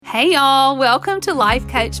Hey y'all, welcome to Life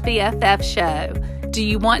Coach BFF Show. Do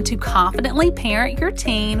you want to confidently parent your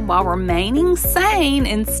teen while remaining sane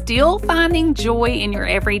and still finding joy in your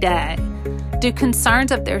everyday? Do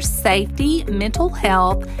concerns of their safety, mental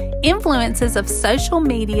health, influences of social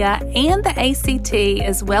media, and the ACT,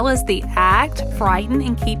 as well as the ACT, frighten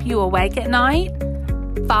and keep you awake at night?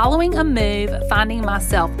 Following a move, finding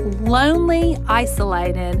myself lonely,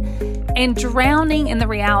 isolated, and drowning in the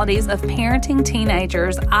realities of parenting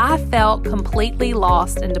teenagers, I felt completely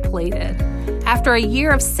lost and depleted. After a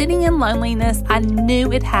year of sitting in loneliness, I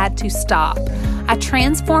knew it had to stop. I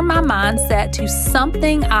transformed my mindset to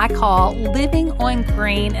something I call living on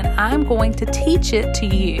green, and I'm going to teach it to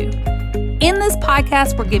you. In this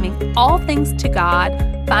podcast, we're giving all things to God,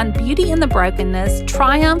 find beauty in the brokenness,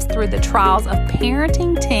 triumphs through the trials of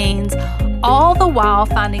parenting teens, all the while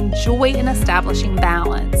finding joy in establishing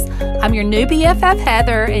balance. I'm your new BFF,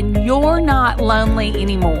 Heather, and you're not lonely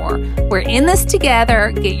anymore. We're in this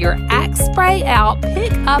together. Get your Axe spray out,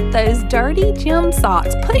 pick up those dirty gym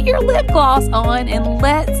socks, put your lip gloss on, and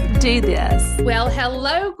let's do this. Well,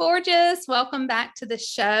 hello, gorgeous. Welcome back to the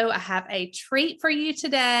show. I have a treat for you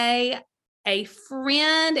today. A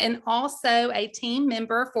friend and also a team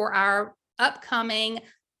member for our upcoming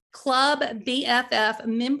Club BFF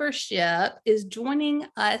membership is joining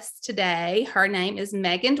us today. Her name is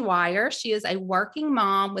Megan Dwyer. She is a working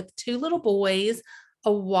mom with 2 little boys,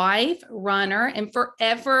 a wife, runner, and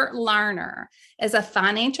forever learner. As a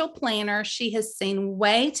financial planner, she has seen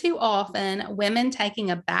way too often women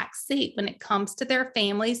taking a back seat when it comes to their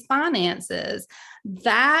family's finances.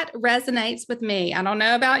 That resonates with me. I don't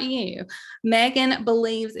know about you. Megan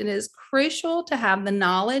believes it is crucial to have the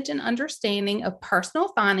knowledge and understanding of personal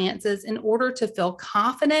finances in order to feel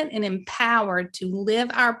confident and empowered to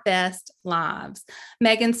live our best lives.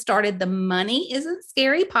 Megan started the Money Isn't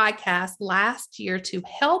Scary podcast last year to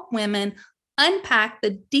help women unpack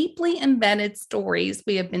the deeply embedded stories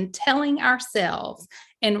we have been telling ourselves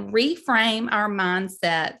and reframe our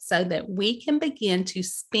mindset so that we can begin to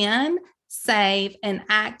spend, save, and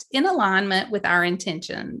act in alignment with our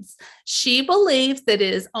intentions. She believes that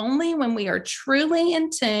it is only when we are truly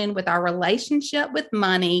in tune with our relationship with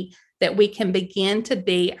money that we can begin to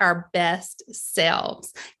be our best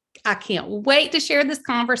selves. I can't wait to share this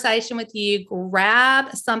conversation with you.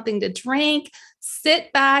 Grab something to drink,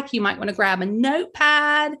 sit back. You might want to grab a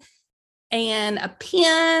notepad and a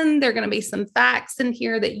pen. There are going to be some facts in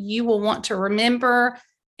here that you will want to remember.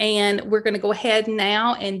 And we're going to go ahead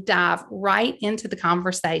now and dive right into the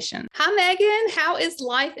conversation. Hi, Megan. How is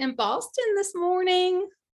life in Boston this morning?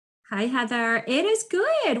 Hi, Heather. It is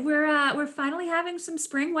good. We're finally having some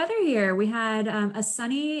spring weather here. We had a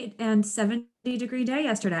sunny and 70-degree day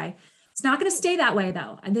yesterday. It's not going to stay that way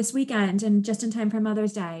though. This weekend, and just in time for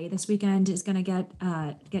Mother's Day, this weekend is going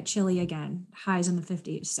to get chilly again. Highs in the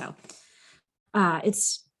 50s. So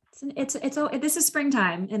this is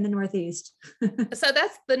springtime in the Northeast. So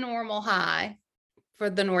that's the normal high for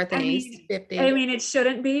the Northeast, 50. I mean, it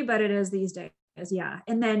shouldn't be, but it is these days. Yeah.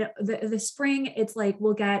 And then the spring, it's like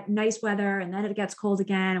we'll get nice weather and then it gets cold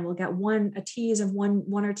again, and we'll get a tease of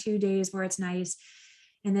one or 2 days where it's nice,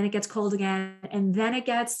 and then it gets cold again, and then it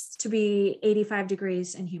gets to be 85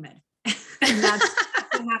 degrees and humid. And that's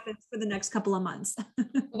what happens for the next couple of months.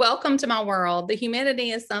 Welcome to my world. The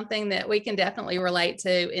humidity is something that we can definitely relate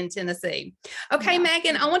to in Tennessee. Okay, yeah.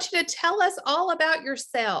 Megan, I want you to tell us all about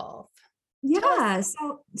yourself. Yeah.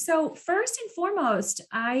 So first and foremost,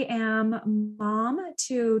 I am mom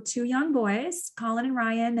to 2 young boys, Colin and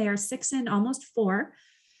Ryan. They are 6 and almost 4.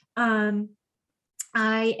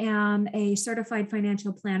 I am a certified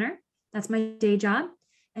financial planner. That's my day job.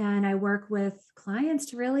 And I work with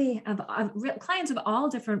clients clients of all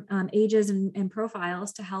different ages and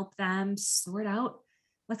profiles to help them sort out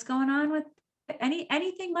what's going on with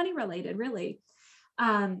anything money related, really.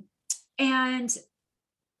 And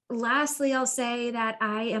lastly, I'll say that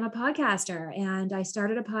I am a podcaster, and I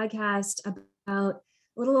started a podcast about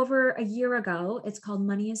a little over a year ago. It's called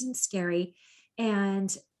Money Isn't Scary.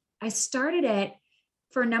 And I started it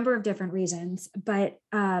for a number of different reasons, but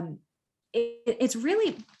it's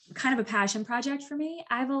really kind of a passion project for me.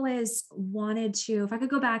 I've always wanted to, if I could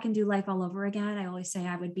go back and do life all over again, I always say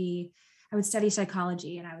I would study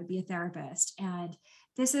psychology and I would be a therapist. And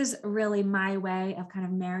this is really my way of kind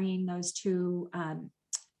of marrying those two,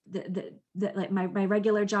 like my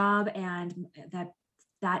regular job and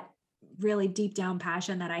that really deep down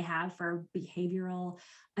passion that I have for behavioral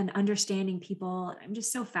and understanding people. I'm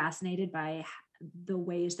just so fascinated by the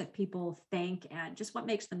ways that people think and just what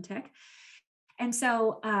makes them tick. And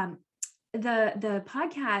so the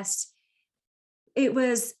podcast, it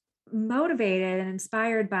was motivated and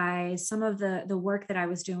inspired by some of the work that I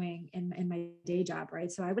was doing in my day job,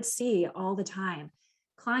 right? So I would see all the time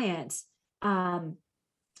clients um,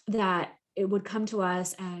 that it would come to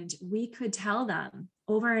us, and we could tell them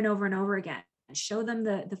over and over and over again, show them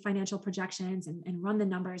the financial projections and run the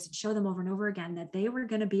numbers and show them over and over again that they were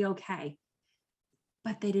going to be okay,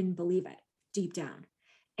 but they didn't believe it deep down.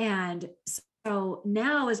 And so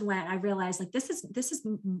now is when I realized, like,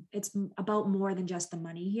 it's about more than just the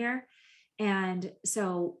money here. And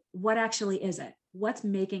so what actually is it? What's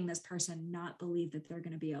making this person not believe that they're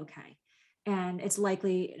going to be okay? And it's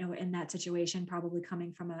likely, in that situation, probably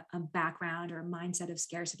coming from a background or a mindset of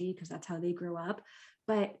scarcity, because that's how they grew up.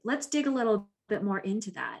 But let's dig a little bit more into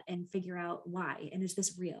that and figure out why. And is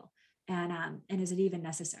this real? And is it even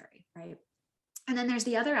necessary? Right. And then there's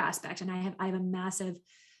the other aspect, and I have a massive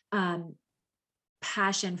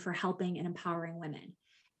passion for helping and empowering women.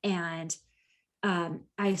 And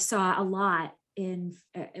I saw a lot in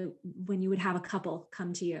when you would have a couple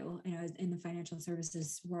come to you, in the financial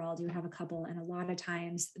services world, you would have a couple, and a lot of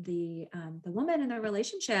times the woman in the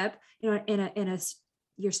relationship, in a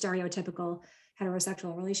your stereotypical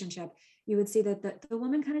heterosexual relationship, you would see that the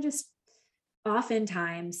woman kind of just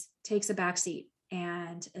oftentimes takes a back seat,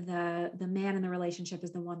 and the man in the relationship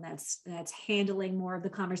is the one that's handling more of the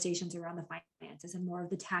conversations around the finances and more of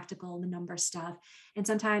the tactical and the number stuff. And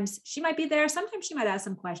sometimes she might be there, sometimes she might ask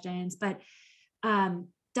some questions, but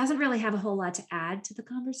doesn't really have a whole lot to add to the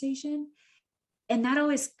conversation. And that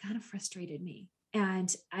always kind of frustrated me.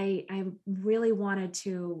 And I really wanted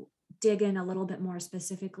to dig in a little bit more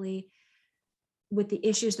specifically with the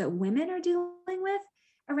issues that women are dealing with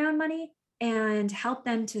around money, and help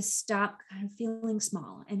them to stop kind of feeling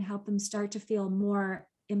small and help them start to feel more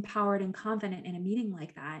empowered and confident in a meeting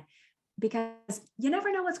like that, because you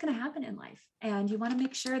never know what's going to happen in life. And you want to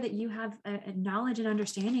make sure that you have a knowledge and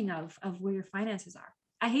understanding of where your finances are.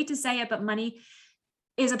 I hate to say it, but money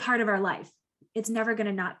is a part of our life. It's never going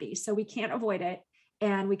to not be. So we can't avoid it,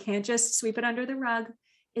 and we can't just sweep it under the rug.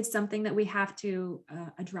 It's something that we have to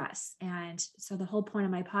address. And so the whole point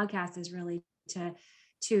of my podcast is really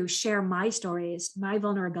to share my stories, my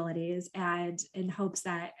vulnerabilities, and in hopes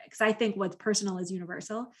that, because I think what's personal is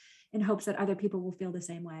universal, in hopes that other people will feel the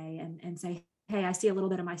same way and say, hey, I see a little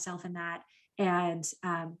bit of myself in that. And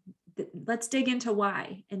let's dig into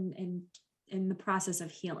why in the process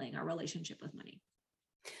of healing our relationship with money.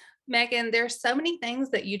 Megan, there's so many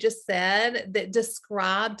things that you just said that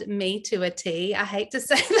described me to a T. I hate to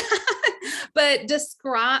say that, but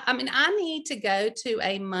I need to go to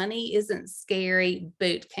a Money Isn't Scary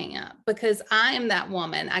boot camp, because I am that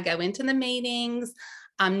woman. I go into the meetings.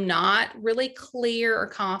 I'm not really clear or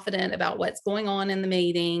confident about what's going on in the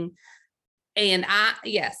meeting. And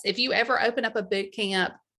yes, if you ever open up a boot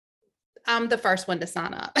camp, I'm the first one to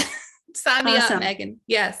sign up. Sign me up, Megan.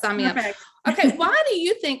 Yes, sign me up. Okay. Why do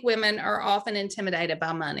you think women are often intimidated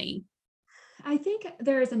by money? I think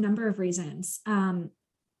there's a number of reasons.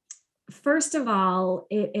 First of all,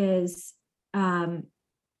 it is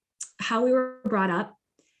how we were brought up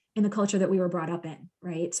and the culture that we were brought up in,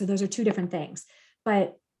 right? So those are two different things.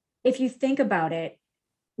 But if you think about it,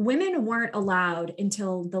 women weren't allowed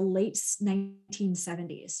until the late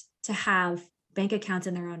 1970s to have bank accounts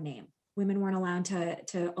in their own name. Women weren't allowed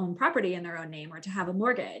to own property in their own name or to have a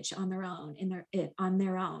mortgage on their own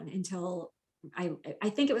until I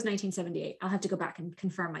think it was 1978. I'll have to go back and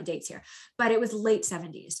confirm my dates here, but it was late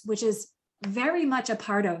 70s, which is very much a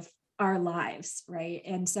part of our lives, right?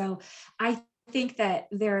 And so I think that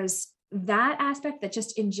there's that aspect that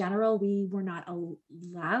just in general we were not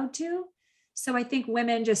allowed to. So I think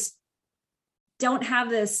women just don't have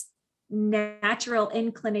this natural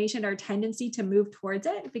inclination or tendency to move towards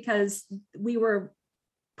it because we were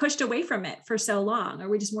pushed away from it for so long, or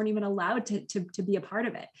we just weren't even allowed to be a part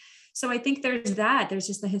of it. So I think there's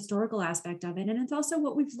just the historical aspect of it. And it's also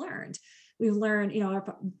what we've learned. We've learned,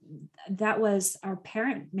 that was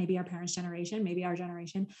maybe our parents' generation, maybe our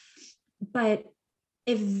generation. But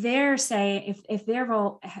if they're saying, if they're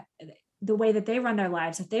all, the way that they run their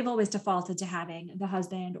lives, if they've always defaulted to having the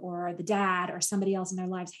husband or the dad or somebody else in their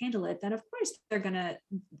lives handle it, then of course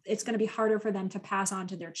it's going to be harder for them to pass on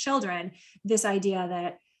to their children this idea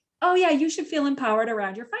that, oh yeah, you should feel empowered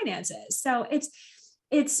around your finances. So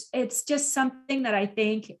it's just something that I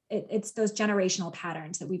think it's those generational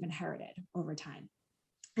patterns that we've inherited over time.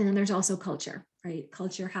 And then there's also culture, right?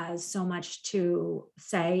 Culture has so much to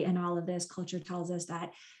say in all of this. Culture tells us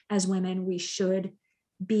that as women, we should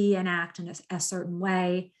be and act in a certain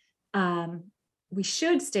way. We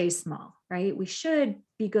should stay small, right? We should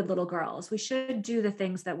be good little girls. We should do the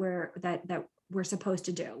things that we're supposed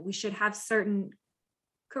to do. We should have certain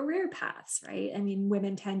career paths, right? I mean,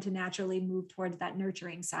 women tend to naturally move towards that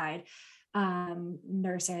nurturing side,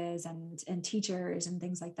 nurses and teachers and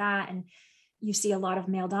things like that. And you see a lot of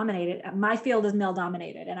male dominated. My field is male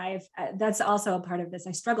dominated. And that's also a part of this.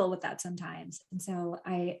 I struggle with that sometimes. And so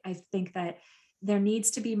I think that there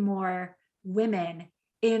needs to be more women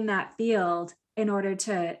in that field in order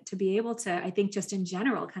to be able to, I think, just in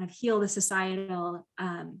general, kind of heal the societal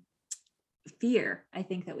fear, I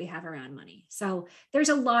think, that we have around money. So there's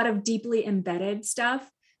a lot of deeply embedded stuff,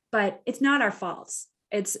 but it's not our faults.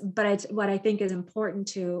 What I think is important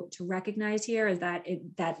to recognize here is that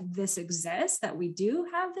that this exists, that we do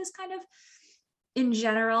have this kind of, in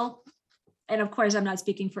general, and of course I'm not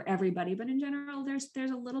speaking for everybody, but in general, there's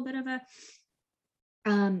a little bit of a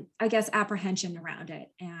I guess apprehension around it,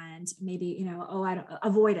 and maybe,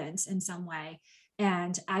 avoidance in some way.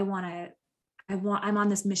 And I'm on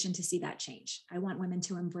this mission to see that change. I want women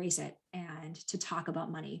to embrace it and to talk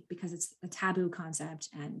about money, because it's a taboo concept,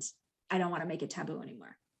 and I don't want to make it taboo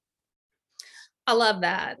anymore. I love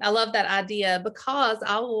that. I love that idea, because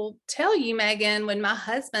I will tell you, Megan, when my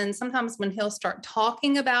husband, sometimes when he'll start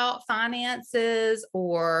talking about finances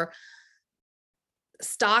or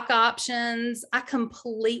stock options, I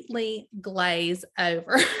completely glaze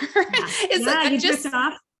over. I just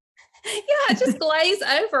glaze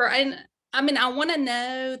over. And I mean, I want to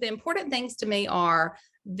know, the important things to me are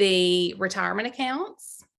the retirement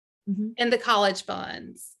accounts and the college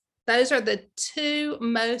funds. Those are the two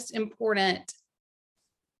most important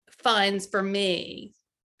funds for me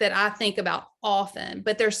that I think about often,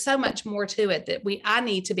 but there's so much more to it that I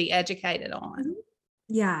need to be educated on.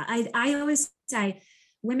 Yeah. I always say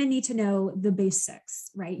women need to know the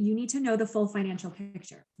basics, right? You need to know the full financial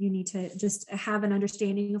picture. You need to just have an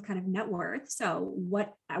understanding of kind of net worth. So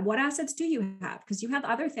what assets do you have? Because you have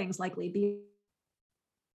other things likely be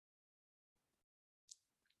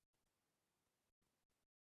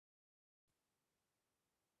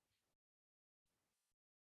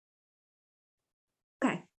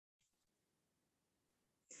okay.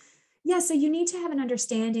 Yeah, so you need to have an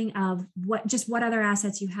understanding of what other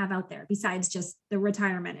assets you have out there besides just the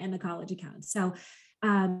retirement and the college accounts. So,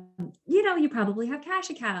 you probably have cash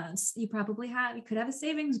accounts. You could have a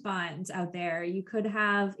savings bonds out there. You could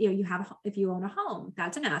have, if you own a home,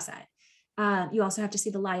 that's an asset. You also have to see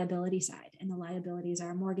the liability side, and the liabilities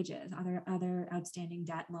are mortgages, other outstanding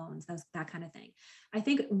debt, loans, that kind of thing. I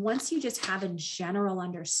think once you just have a general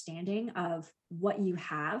understanding of what you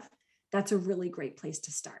have, that's a really great place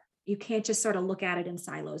to start. You can't just sort of look at it in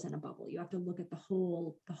silos in a bubble. You have to look at the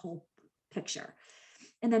whole picture.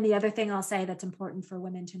 And then the other thing I'll say that's important for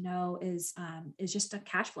women to know is just a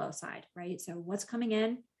cash flow side, right? So what's coming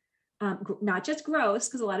in, not just gross,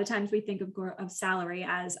 because a lot of times we think of salary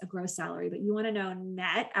as a gross salary, but you want to know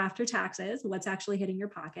net after taxes, what's actually hitting your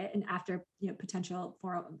pocket, and after potential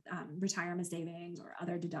for retirement savings or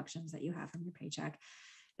other deductions that you have from your paycheck.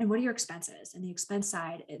 And what are your expenses? And the expense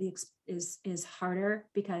side is harder,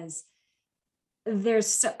 because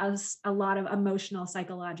there's a lot of emotional,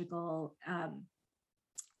 psychological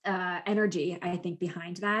energy, I think,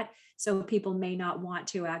 behind that. So people may not want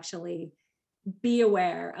to actually be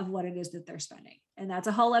aware of what it is that they're spending. And that's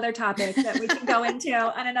a whole other topic that we can go into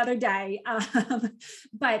on another day.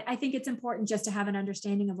 But I think it's important just to have an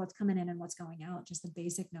understanding of what's coming in and what's going out, just the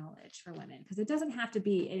basic knowledge for women, because it doesn't have to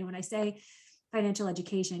be, and when I say financial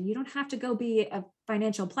education, you don't have to go be a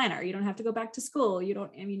financial planner. You don't have to go back to school.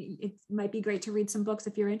 It might be great to read some books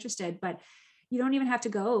if you're interested, but you don't even have to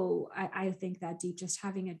go, I think, that deep. Just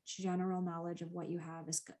having a general knowledge of what you have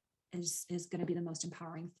is going to be the most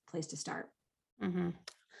empowering place to start. Mm-hmm.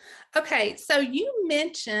 Okay, so you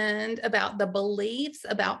mentioned about the beliefs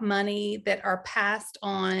about money that are passed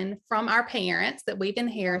on from our parents, that we've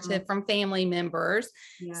inherited from family members.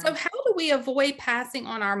 Yeah. So how do we avoid passing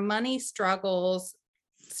on our money stress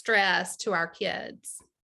to our kids?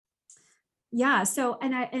 Yeah. So,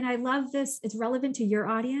 and I love this. It's relevant to your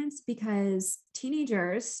audience, because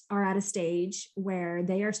teenagers are at a stage where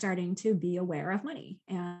they are starting to be aware of money,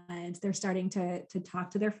 and they're starting to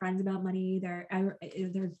talk to their friends about money. They're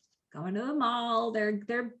going to the mall.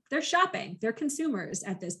 They're shopping. They're consumers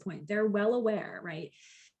at this point. They're well aware. Right.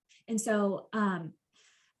 And so,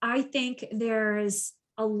 I think there's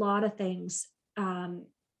a lot of things,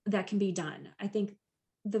 that can be done. I think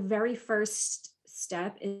the very first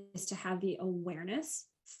step is to have the awareness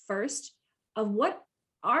first of what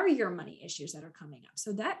are your money issues that are coming up.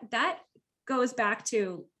 So that goes back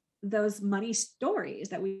to those money stories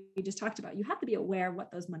that we just talked about. You have to be aware of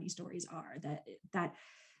what those money stories are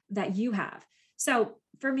that you have. So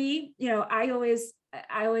for me, I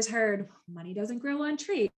always heard money doesn't grow on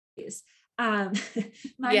trees. Um,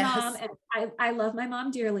 my mom, Yes. and I love my mom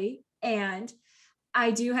dearly. And I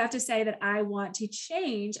do have to say that I want to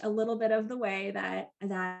change a little bit of the way that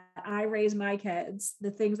I raise my kids,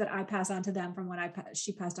 the things that I pass on to them from what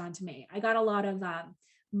she passed on to me. I got a lot of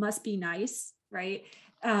must be nice, right?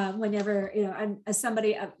 Whenever as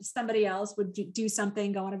somebody else would do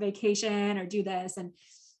something, go on a vacation or do this, and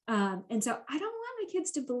so I don't want my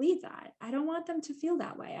kids to believe that. I don't want them to feel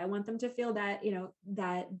that way. I want them to feel that,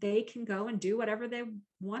 that they can go and do whatever they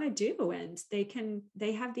want to do. And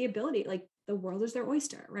they have the ability, like the world is their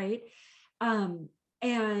oyster. Right.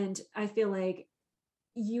 And I feel like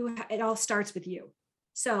it all starts with you.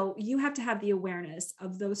 So you have to have the awareness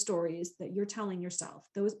of those stories that you're telling yourself,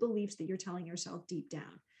 those beliefs that you're telling yourself deep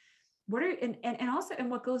down. And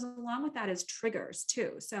what goes along with that is triggers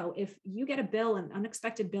too. So if you get an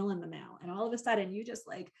unexpected bill in the mail, and all of a sudden you just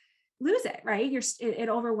like lose it, right? It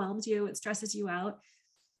overwhelms you, it stresses you out.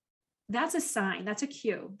 That's a sign, that's a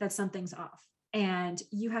cue that something's off. And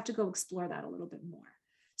you have to go explore that a little bit more.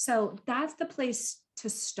 So that's the place to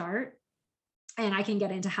start. And I can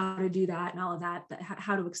get into how to do that and all of that, but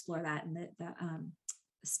how to explore that and the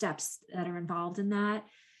steps that are involved in that.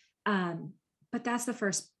 But that's the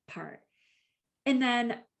first part. And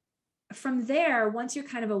then from there, once you're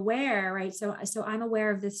kind of aware, right? So I'm aware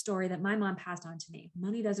of this story that my mom passed on to me.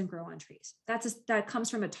 Money doesn't grow on trees. That comes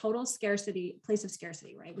from a total place of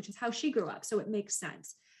scarcity, right? Which is how she grew up. So it makes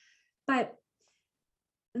sense. But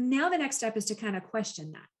now the next step is to kind of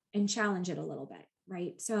question that and challenge it a little bit,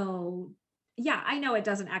 right? So yeah, I know it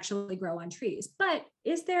doesn't actually grow on trees, but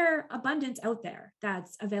is there abundance out there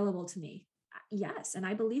that's available to me? Yes. And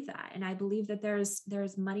I believe that. And I believe that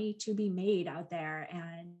there's money to be made out there.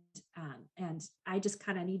 And I just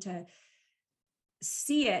kind of need to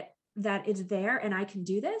see it, that it's there and I can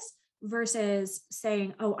do this, versus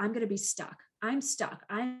saying, oh, I'm going to be stuck. I'm stuck.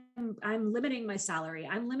 I'm limiting my salary.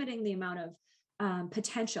 I'm limiting the amount of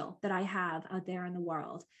potential that I have out there in the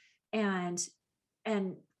world. And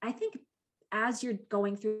I think as you're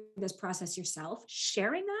going through this process yourself,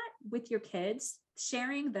 sharing that with your kids,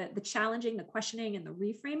 sharing the challenging, the questioning, and the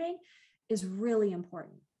reframing is really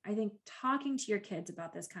important. I think talking to your kids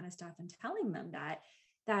about this kind of stuff and telling them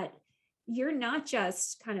that you're not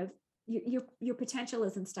just kind of your potential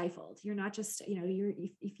isn't stifled. You're not just,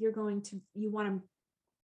 if you're going to, you want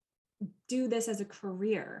to do this as a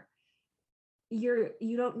career, you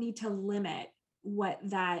don't need to limit what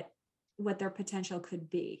their potential could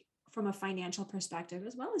be from a financial perspective,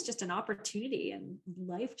 as well as just an opportunity and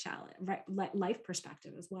life challenge, right? Life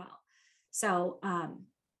perspective as well. So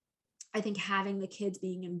I think having the kids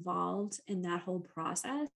being involved in that whole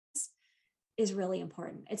process is really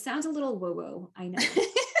important. It sounds a little woo-woo, I know,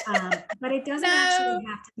 but it doesn't actually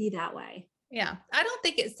have to be that way. Yeah, I don't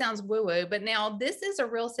think it sounds woo-woo, but now this is a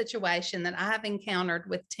real situation that I have encountered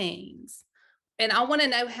with teens. And I want to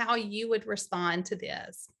know how you would respond to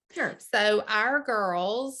this. Sure. So our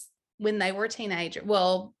girls, when they were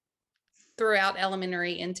throughout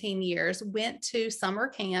elementary and teen years, went to summer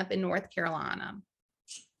camp in North Carolina.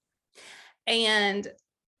 And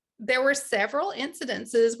there were several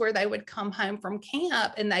incidences where they would come home from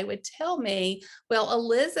camp and they would tell me, well,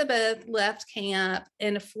 Elizabeth left camp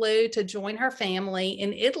and flew to join her family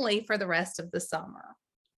in Italy for the rest of the summer.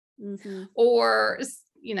 Mm-hmm. Or,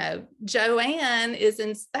 Joanne is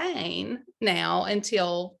in Spain now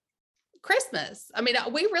until Christmas. I mean,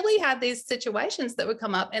 we really had these situations that would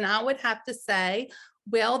come up, and I would have to say,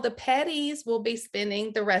 well, the Pettys will be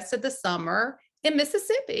spending the rest of the summer in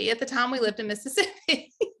Mississippi. At the time we lived in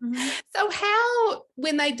Mississippi. Mm-hmm. So how,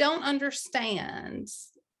 when they don't understand,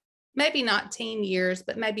 maybe not teen years,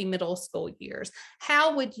 but maybe middle school years,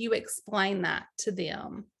 how would you explain that to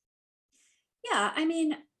them? Yeah, I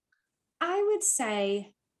mean, I would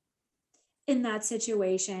say in that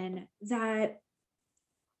situation that,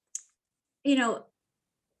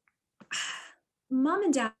 mom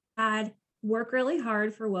and dad work really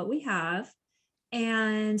hard for what we have,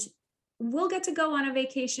 and we'll get to go on a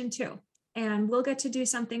vacation too. And we'll get to do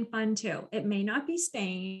something fun too. It may not be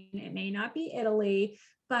Spain, it may not be Italy,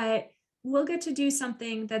 but we'll get to do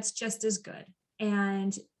something that's just as good.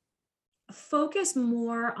 And focus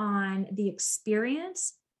more on the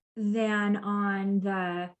experience than on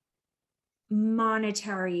the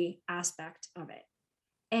monetary aspect of it.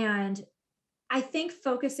 And I think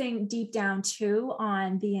focusing deep down too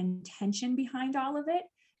on the intention behind all of it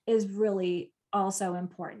is really also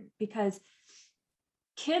important, because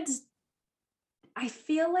kids, I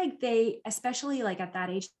feel like they, especially like at that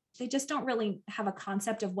age, they just don't really have a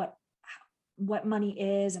concept of what money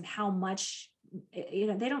is and how much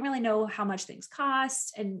they don't really know how much things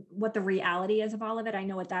cost and what the reality is of all of it. I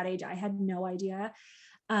know at that age, I had no idea.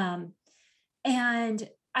 And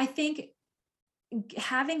I think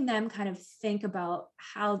having them kind of think about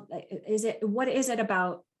what is it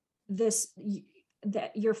about this,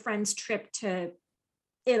 that your friend's trip to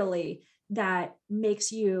Italy that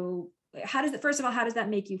makes you, first of all, how does that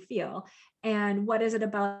make you feel? And what is it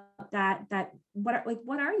about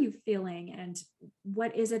what are you feeling? And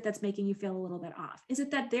what is it that's making you feel a little bit off? Is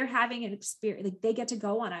it that they're having an experience, like they get to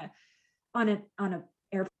go on a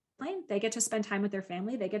airplane, they get to spend time with their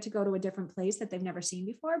family, they get to go to a different place that they've never seen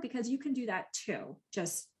before? Because you can do that too,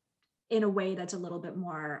 just in a way that's a little bit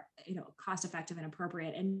more, cost effective and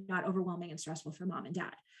appropriate and not overwhelming and stressful for mom and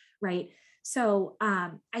dad. Right. So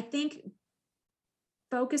I think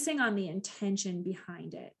focusing on the intention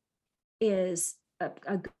behind it is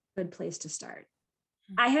a good place to start.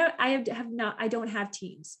 I don't have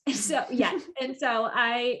teens. So yeah. And so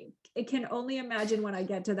I can only imagine when I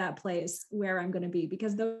get to that place where I'm going to be,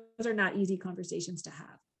 because those are not easy conversations to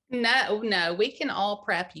have. No, we can all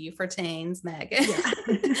prep you for teens, Megan. Yeah.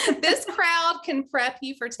 This crowd can prep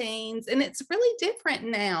you for teens. And it's really different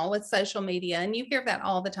now with social media. And you hear that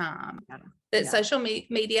all the time, that social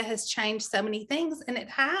media has changed so many things. And it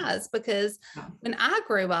has, because when I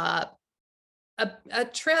grew up,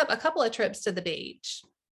 a couple of trips to the beach,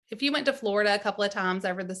 if you went to Florida a couple of times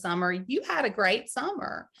over the summer, you had a great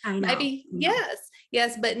summer. I know. Maybe,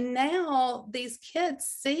 yes. But now these kids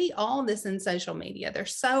see all this in social media. They're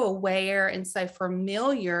so aware and so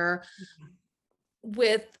familiar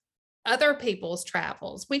with other people's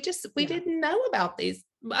travels. We didn't know about these.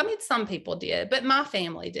 I mean, some people did, but my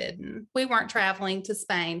family didn't. We weren't traveling to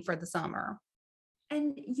Spain for the summer.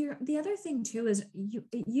 And the other thing too is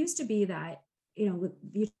it used to be that,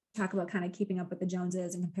 you talk about kind of keeping up with the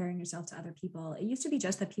Joneses and comparing yourself to other people. It used to be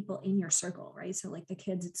just the people in your circle, right? So like the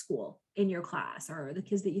kids at school in your class, or the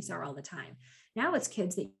kids that you saw all the time. Now it's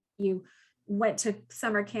kids that you went to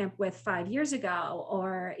summer camp with 5 years ago,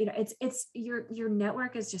 or, it's your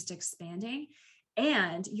network is just expanding.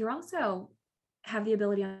 And you're also have the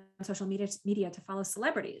ability on social media to follow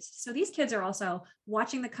celebrities. So these kids are also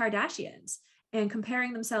watching the Kardashians and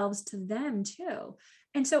comparing themselves to them too.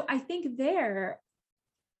 And so I think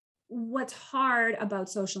what's hard about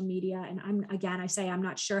social media, and I'm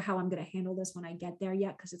not sure how I'm going to handle this when I get there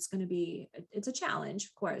yet, because it's a challenge,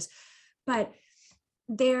 of course, but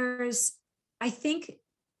I think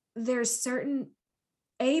there's certain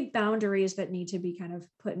boundaries that need to be kind of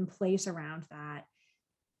put in place around that,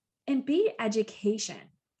 and education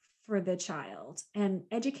for the child. And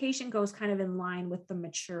education goes kind of in line with the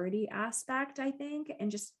maturity aspect, I think, and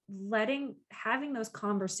just having those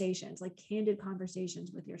conversations, like candid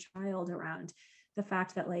conversations with your child around the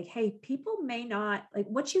fact that, like, hey, people may not, like,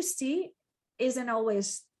 what you see isn't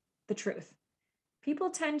always the truth.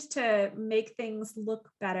 People tend to make things look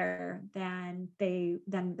better than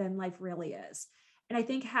life really is. And I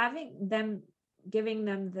think giving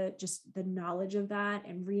them the knowledge of that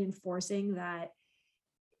and reinforcing that,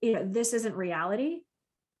 this isn't reality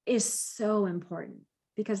is so important,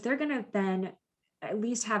 because they're going to then at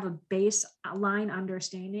least have a baseline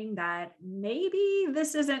understanding that maybe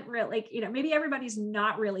this isn't real. Like, maybe everybody's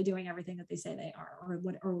not really doing everything that they say they are,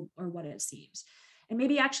 or what it seems. And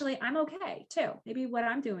maybe actually I'm okay too. Maybe what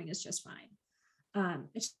I'm doing is just fine.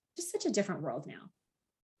 It's just such a different world now.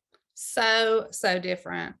 So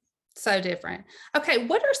different. So different. Okay.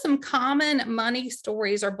 What are some common money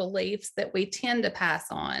stories or beliefs that we tend to pass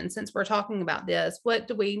on? Since we're talking about this, what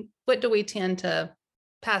do we tend to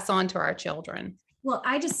pass on to our children? Well,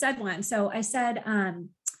 I just said one. So I said,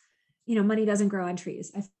 money doesn't grow on trees.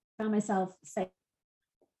 I found myself saying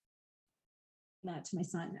that to my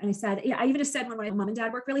son. And I said, I even just said when my mom and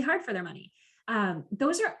dad work really hard for their money.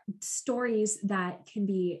 Those are stories that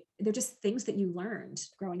they're just things that you learned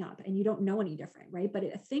growing up and you don't know any different, right? But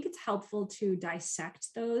I think it's helpful to dissect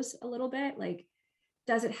those a little bit. Like,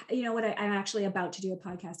 does it, I'm actually about to do a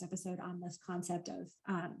podcast episode on this concept of,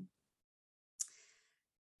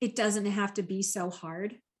 it doesn't have to be so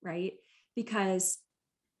hard, right?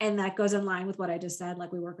 And that goes in line with what I just said,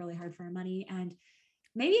 like, we work really hard for our money, and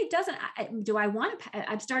maybe it doesn't.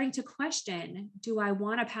 I'm starting to question, do I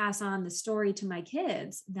want to pass on the story to my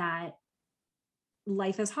kids that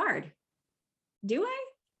life is hard? Do I,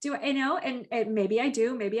 and maybe I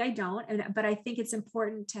do, maybe I don't. But I think it's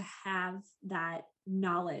important to have that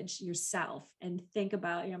knowledge yourself and think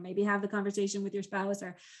about, maybe have the conversation with your spouse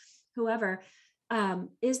or whoever.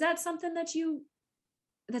 Is that something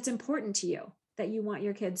that's important to you, that you want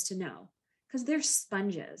your kids to know? Because they're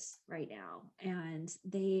sponges right now, and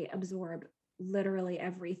they absorb literally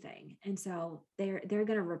everything. And so they're going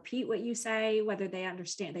to repeat what you say, whether they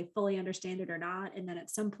fully understand it or not. And then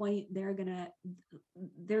at some point they're going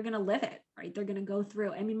to live it, right? They're going to go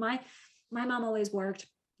through. I mean, my mom always worked.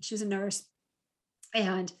 She was a nurse,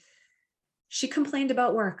 and she complained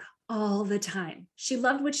about work all the time. She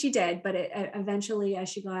loved what she did, but eventually, as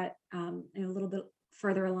she got a little bit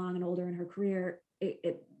further along and older in her career,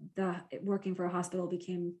 working for a hospital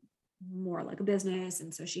became more like a business.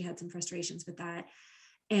 And so she had some frustrations with that.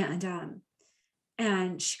 And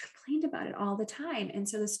she complained about it all the time. And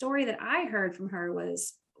so the story that I heard from her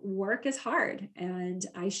was, work is hard, and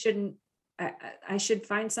I should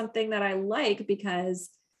find something that I like, because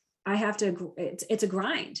I have to, it's a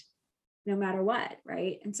grind no matter what.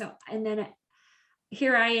 Right. And then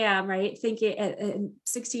here I am, right, thinking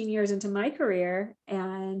 16 years into my career,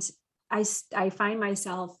 and I find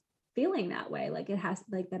myself feeling that way, like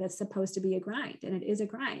that it's supposed to be a grind, and it is a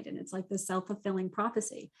grind, and it's like this self-fulfilling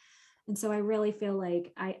prophecy. And so I really feel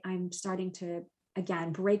like I'm starting to,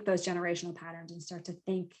 again, break those generational patterns and start to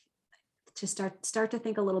think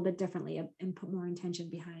a little bit differently, and put more intention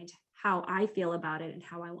behind how I feel about it and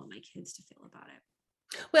how I want my kids to feel about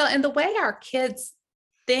it. Well, and the way our kids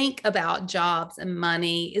think about jobs and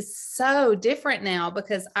money is so different now,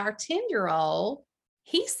 because our 10-year-old,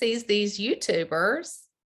 he sees these YouTubers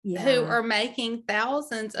who are making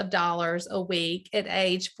thousands of dollars a week at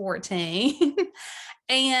age 14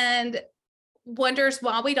 and wonders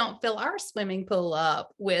why we don't fill our swimming pool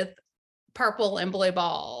up with purple and blue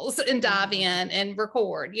balls and dive in and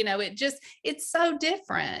record. It's so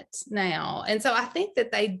different now. And so I think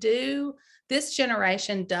that this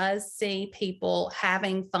generation does see people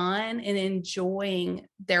having fun and enjoying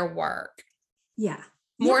their work. Yeah.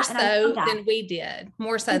 More so than we did.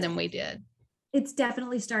 It's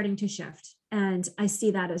definitely starting to shift. And I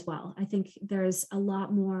see that as well. I think there's a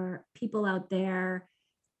lot more people out there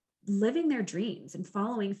living their dreams and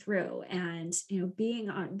following through, and being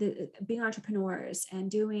entrepreneurs and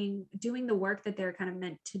doing the work that they're kind of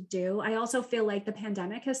meant to do. I also feel like the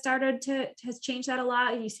pandemic has changed that a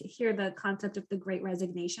lot. You hear the concept of the Great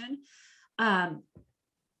Resignation,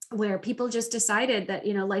 where people just decided that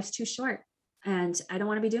life's too short and I don't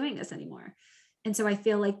want to be doing this anymore. And so I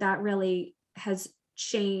feel like that really has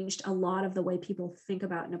changed a lot of the way people think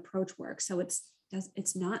about and approach work. So it's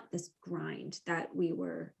not this grind that we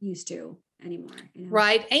were used to anymore.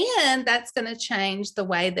 Right. And that's going to change the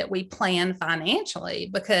way that we plan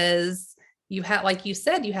financially, because you have, like you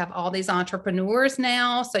said, you have all these entrepreneurs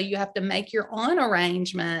now. So you have to make your own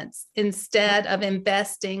arrangements instead of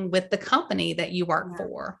investing with the company that you work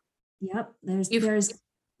for. Yep.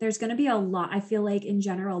 There's going to be a lot. I feel like in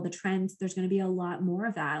general, the trends, there's going to be a lot more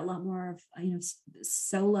of that, a lot more of,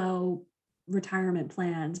 solo retirement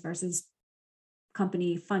plans versus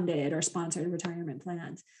company funded or sponsored retirement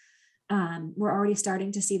plans. We're already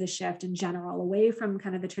starting to see the shift in general away from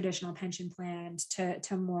kind of the traditional pension plans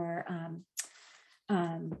to more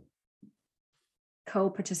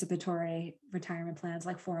co-participatory retirement plans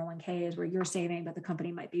like 401ks, where you're saving, but the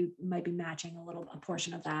company might be matching a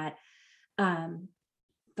portion of that.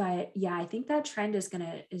 But yeah, I think that trend is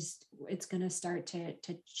going to start to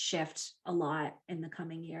shift a lot in the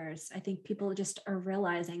coming years. I think people just are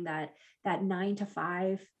realizing that 9 to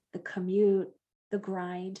 5, the commute, the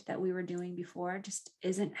grind that we were doing before just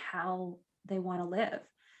isn't how they want to live.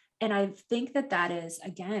 And I think that is,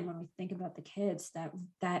 again, when we think about the kids,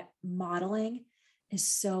 that modeling is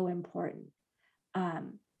so important,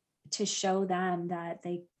 to show them that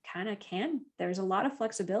they kind of can. There's a lot of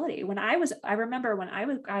flexibility. I remember when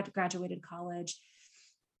I graduated college,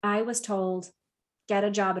 I was told, get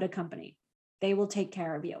a job at a company. They will take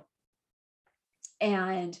care of you.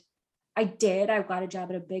 And I did. I got a job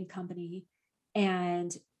at a big company.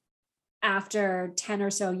 And after 10 or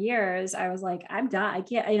so years, I was like, I'm done. I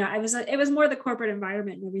can't, it was more the corporate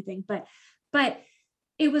environment and everything, but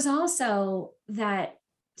it was also that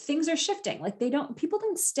things are shifting. Like people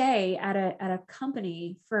don't stay at a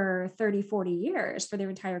company for 30, 40 years for their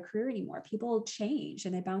entire career anymore. People change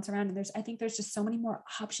and they bounce around. And I think there's just so many more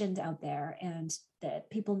options out there, and that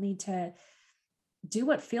people need to do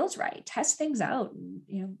what feels right, test things out. And,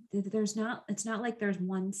 it's not like there's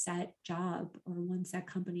one set job or one set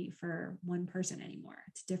company for one person anymore.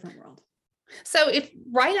 It's a different world. So if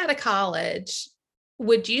right out of college,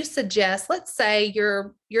 would you suggest, let's say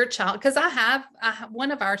your child, because I have one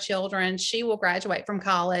of our children, she will graduate from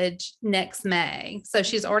college next May. So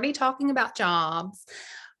she's already talking about jobs.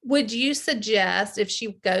 Would you suggest, if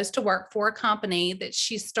she goes to work for a company, that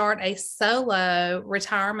she start a solo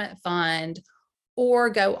retirement fund or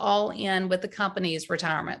go all in with the company's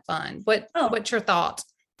retirement fund? What's your thought?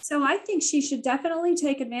 So I think she should definitely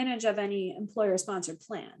take advantage of any employer sponsored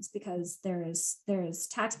plans, because there's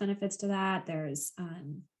tax benefits to that. There's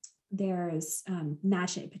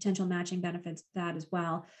potential matching benefits to that as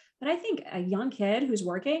well. But I think a young kid who's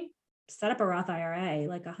working, set up a Roth IRA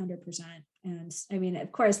like 100%. And I mean,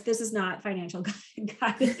 of course, this is not financial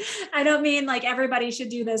guidance. I don't mean like everybody should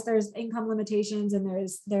do this. There's income limitations, and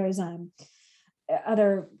there's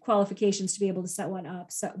other qualifications to be able to set one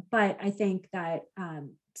up. So, but I think that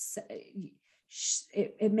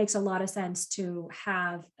it makes a lot of sense to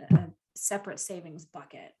have a separate savings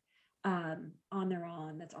bucket on their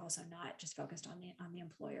own, that's also not just focused on the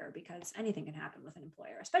employer, because anything can happen with an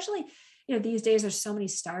employer, especially, these days there's so many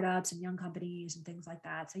startups and young companies and things like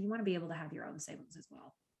that. So you want to be able to have your own savings as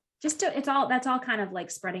well. That's all kind of like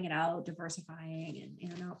spreading it out, diversifying,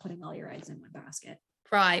 and not putting all your eggs in one basket.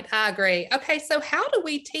 Right. I agree. Okay. So how do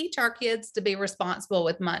we teach our kids to be responsible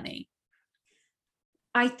with money?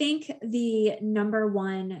 I think the number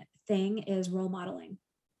one thing is role modeling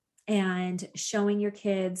and showing your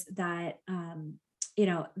kids that,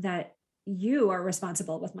 that you are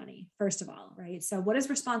responsible with money, first of all, right? So what does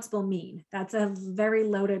responsible mean? That's a very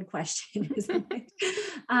loaded question, isn't it?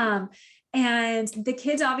 And the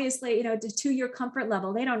kids, obviously, to your comfort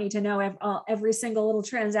level, they don't need to know every single little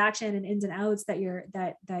transaction and ins and outs that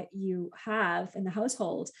you have in the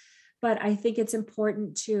household. But I think it's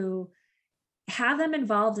important to have them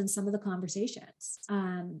involved in some of the conversations.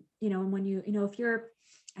 And when if you're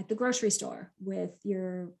at the grocery store with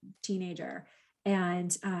your teenager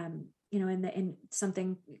and, and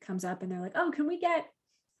something comes up and they're like, oh, can we get,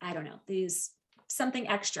 I don't know, something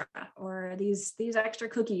extra, or these extra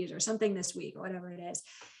cookies or something this week, or whatever it is.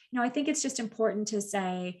 I think it's just important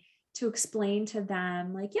to explain to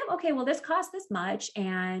them like, yeah, okay, well, this costs this much,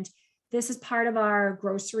 and this is part of our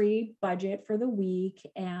grocery budget for the week.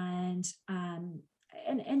 And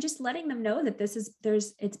just letting them know that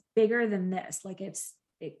it's bigger than this. Like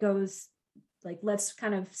it goes like, let's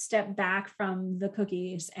kind of step back from the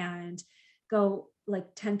cookies and go like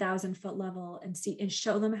 10,000 foot level and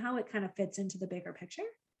show them how it kind of fits into the bigger picture.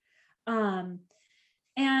 And,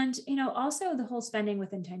 also the whole spending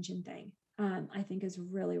with intention thing, I think is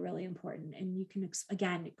really, really important. And you can,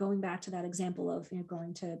 again, going back to that example of,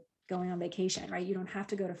 going on vacation, right? You don't have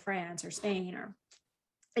to go to France or Spain or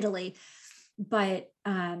Italy, but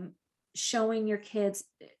showing your kids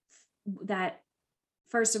that,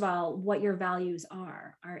 first of all, what your values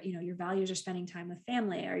are, your values are spending time with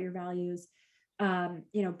family, or your values,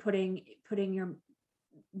 putting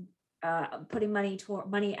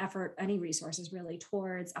money, effort, any resources really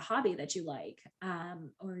towards a hobby that you like,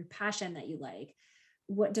 or passion that you like,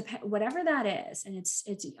 whatever that is. And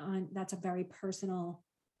that's a very personal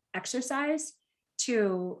exercise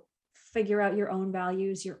to figure out your own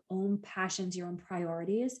values, your own passions, your own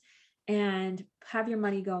priorities, and have your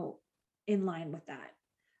money go in line with that.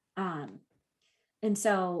 And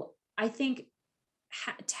so I think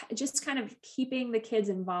just kind of keeping the kids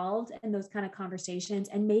involved in those kind of conversations.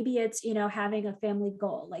 And maybe it's, having a family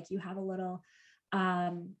goal, like you have a little,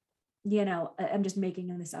 I'm just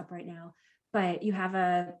making this up right now, but you have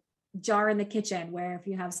a jar in the kitchen where if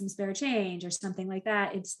you have some spare change or something like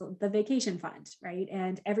that, it's the vacation fund, right?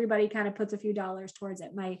 And everybody kind of puts a few dollars towards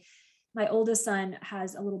it. My oldest son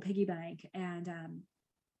has a little piggy bank, and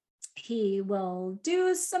he will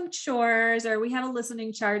do some chores, or we have a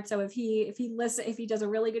listening chart. So if he does a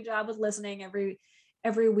really good job with listening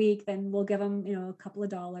every week, then we'll give him, a couple of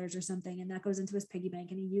dollars or something. And that goes into his piggy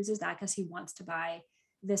bank. And he uses that because he wants to buy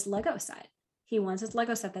this Lego set. He wants this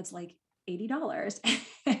Lego set that's like $80.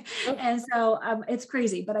 And so it's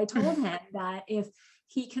crazy. But I told him that if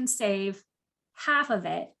he can save half of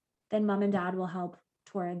it, then mom and dad will help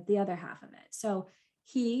toward the other half of it. So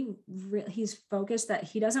he's focused that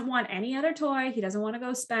he doesn't want any other toy. He doesn't want to go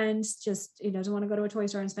he doesn't want to go to a toy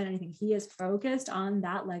store and spend anything. He is focused on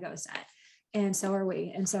that Lego set. And so are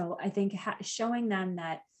we. And so I think showing them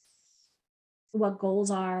that what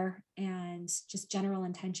goals are and just general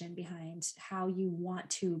intention behind how you want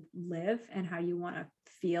to live and how you want to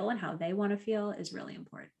feel and how they want to feel is really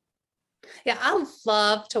important. Yeah, I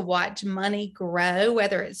love to watch money grow,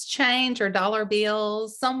 whether it's change or dollar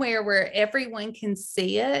bills, somewhere where everyone can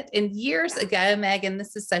see it. And years ago, Megan,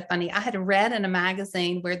 this is so funny. I had read in a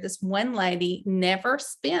magazine where this one lady never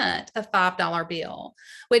spent a $5 bill,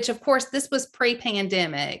 which of course, this was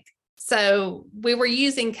pre-pandemic. So we were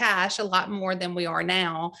using cash a lot more than we are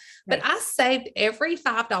now, but I saved every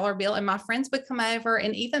 $5 bill, and my friends would come over,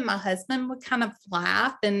 and even my husband would kind of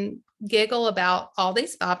laugh and giggle about all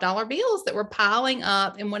these $5 bills that were piling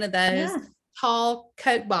up in one of those tall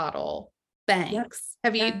Coke bottle banks.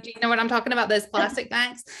 Yep. Do you know what I'm talking about? Those plastic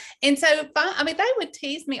banks. And so, they would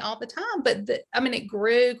tease me all the time, but it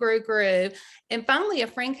grew. And finally a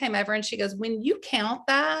friend came over and she goes, when you count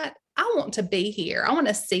that, I want to be here. I want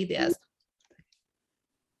to see this.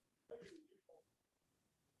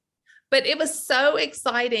 But it was so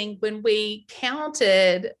exciting when we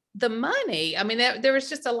counted the money. There was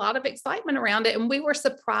just a lot of excitement around it. And we were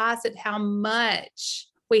surprised at how much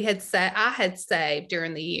I had saved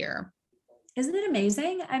during the year. Isn't it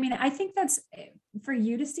amazing? I think that's for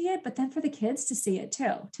you to see it, but then for the kids to see it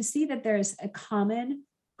too, to see that there's a common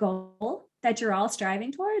goal that you're all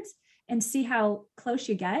striving towards and see how close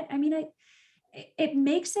you get. It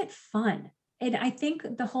makes it fun. And I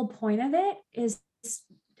think the whole point of it is,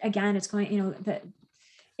 again, it's going,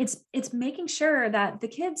 it's making sure that the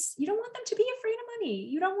kids, you don't want them to be afraid of money.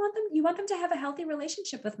 You want them to have a healthy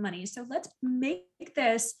relationship with money. So let's make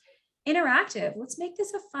this interactive. Let's make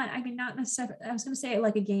this a fun. Not necessarily, I was going to say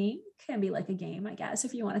like a game, can be like a game, I guess,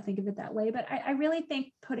 if you want to think of it that way. But I really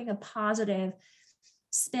think putting a positive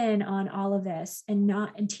spin on all of this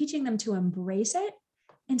and teaching them to embrace it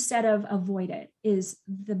instead of avoid it is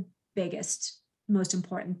the biggest, most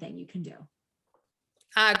important thing you can do.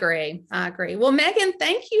 I agree. Well, Megan,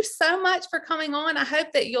 thank you so much for coming on. I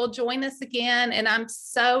hope that you'll join us again. And I'm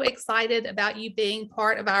so excited about you being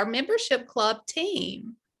part of our membership club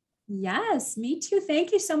team. Yes, me too.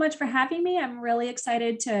 Thank you so much for having me. I'm really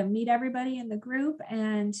excited to meet everybody in the group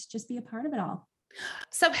and just be a part of it all.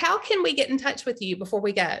 So how can we get in touch with you before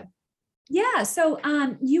we go? Yeah. So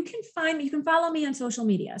you can follow me on social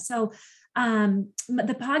media. So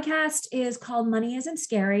the podcast is called Money Isn't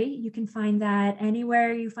Scary. You can find that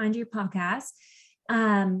anywhere you find your podcast.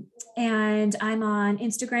 And I'm on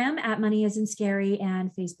Instagram at Money Isn't Scary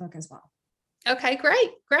and Facebook as well. Okay,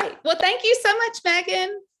 great. Well, thank you so much,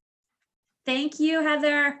 Megan. Thank you,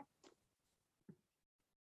 Heather.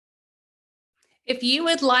 If you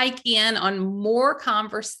would like in on more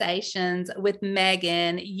conversations with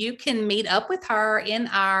Megan, you can meet up with her in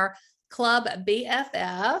our Club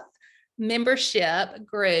BFF membership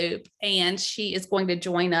group, and she is going to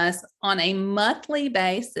join us on a monthly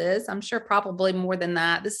basis. I'm sure probably more than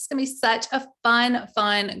that. This is going to be such a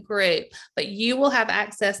fun group, but you will have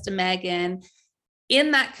access to Megan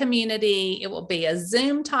in that community. It will be a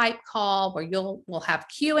Zoom type call where we'll have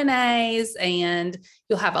Q&As, and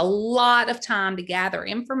you'll have a lot of time to gather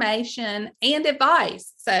information and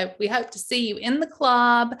advice. So we hope to see you in the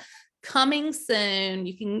club coming soon.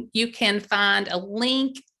 You can find a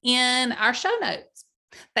link in our show notes.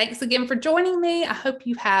 Thanks again for joining me. I hope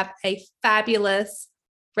you have a fabulous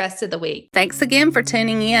rest of the week. Thanks again for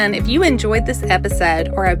tuning in. If you enjoyed this episode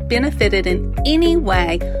or have benefited in any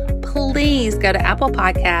way, please go to Apple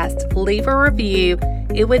Podcasts, leave a review.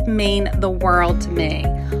 It would mean the world to me.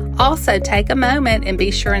 Also, take a moment and be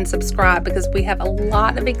sure and subscribe, because we have a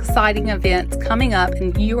lot of exciting events coming up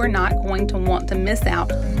and you are not going to want to miss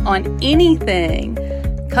out on anything.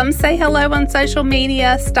 Come say hello on social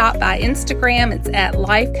media. Stop by Instagram. It's at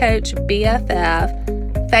Life Coach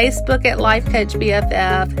BFF. Facebook at Life Coach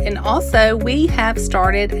BFF. And also, we have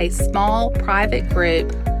started a small private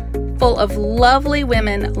group full of lovely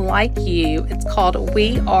women like you. It's called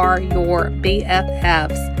We Are Your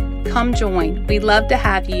BFFs. Come join. We'd love to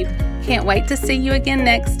have you. Can't wait to see you again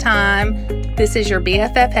next time. This is your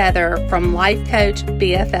BFF Heather from Life Coach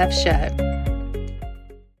BFF Show.